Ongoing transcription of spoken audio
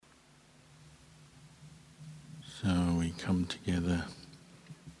So we come together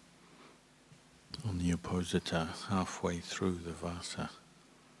on the opposita, halfway through the vasa.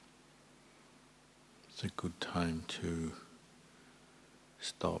 It's a good time to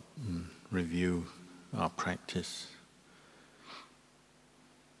stop and review our practice.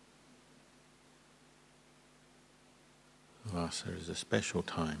 Vasa is a special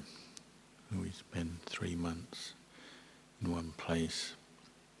time. We spend 3 months in one place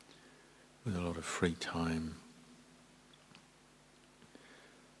with a lot of free time,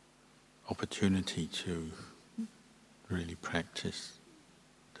 opportunity to really practice,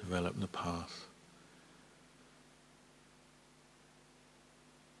 develop the path.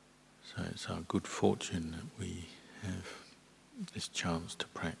 So it's our good fortune that we have this chance to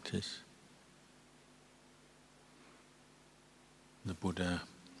practice. The Buddha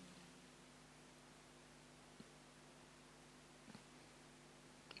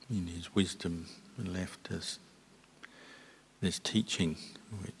in his wisdom left us this teaching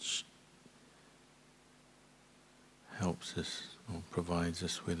which helps us or provides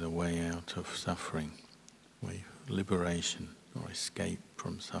us with a way out of suffering, way of liberation or escape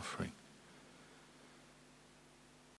from suffering.